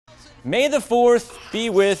May the 4th be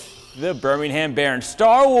with the Birmingham Barons.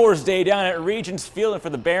 Star Wars Day down at Regents Field, and for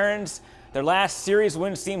the Barons, their last series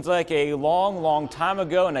win seems like a long, long time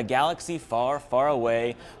ago in a galaxy far, far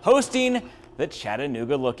away, hosting the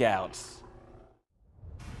Chattanooga Lookouts.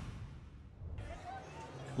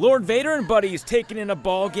 Lord Vader and buddies taking in a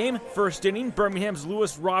ball game. First inning, Birmingham's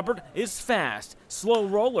Lewis Robert is fast. Slow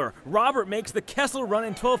roller. Robert makes the Kessel run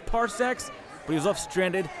in 12 parsecs, but he was left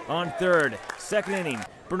stranded on third. Second inning,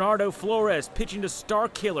 Bernardo Flores pitching to Star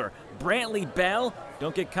Killer. Brantley Bell,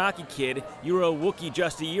 don't get cocky, kid. You were a Wookiee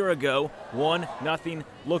just a year ago. 1-0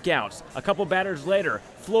 Lookouts. A couple batters later,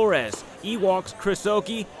 Flores, Ewoks Chris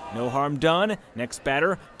Oakey, no harm done. Next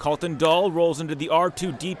batter, Colton Dahl rolls into the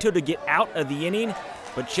R2-D2 to get out of the inning.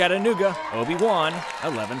 But Chattanooga, Obi-Wan,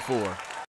 11-4.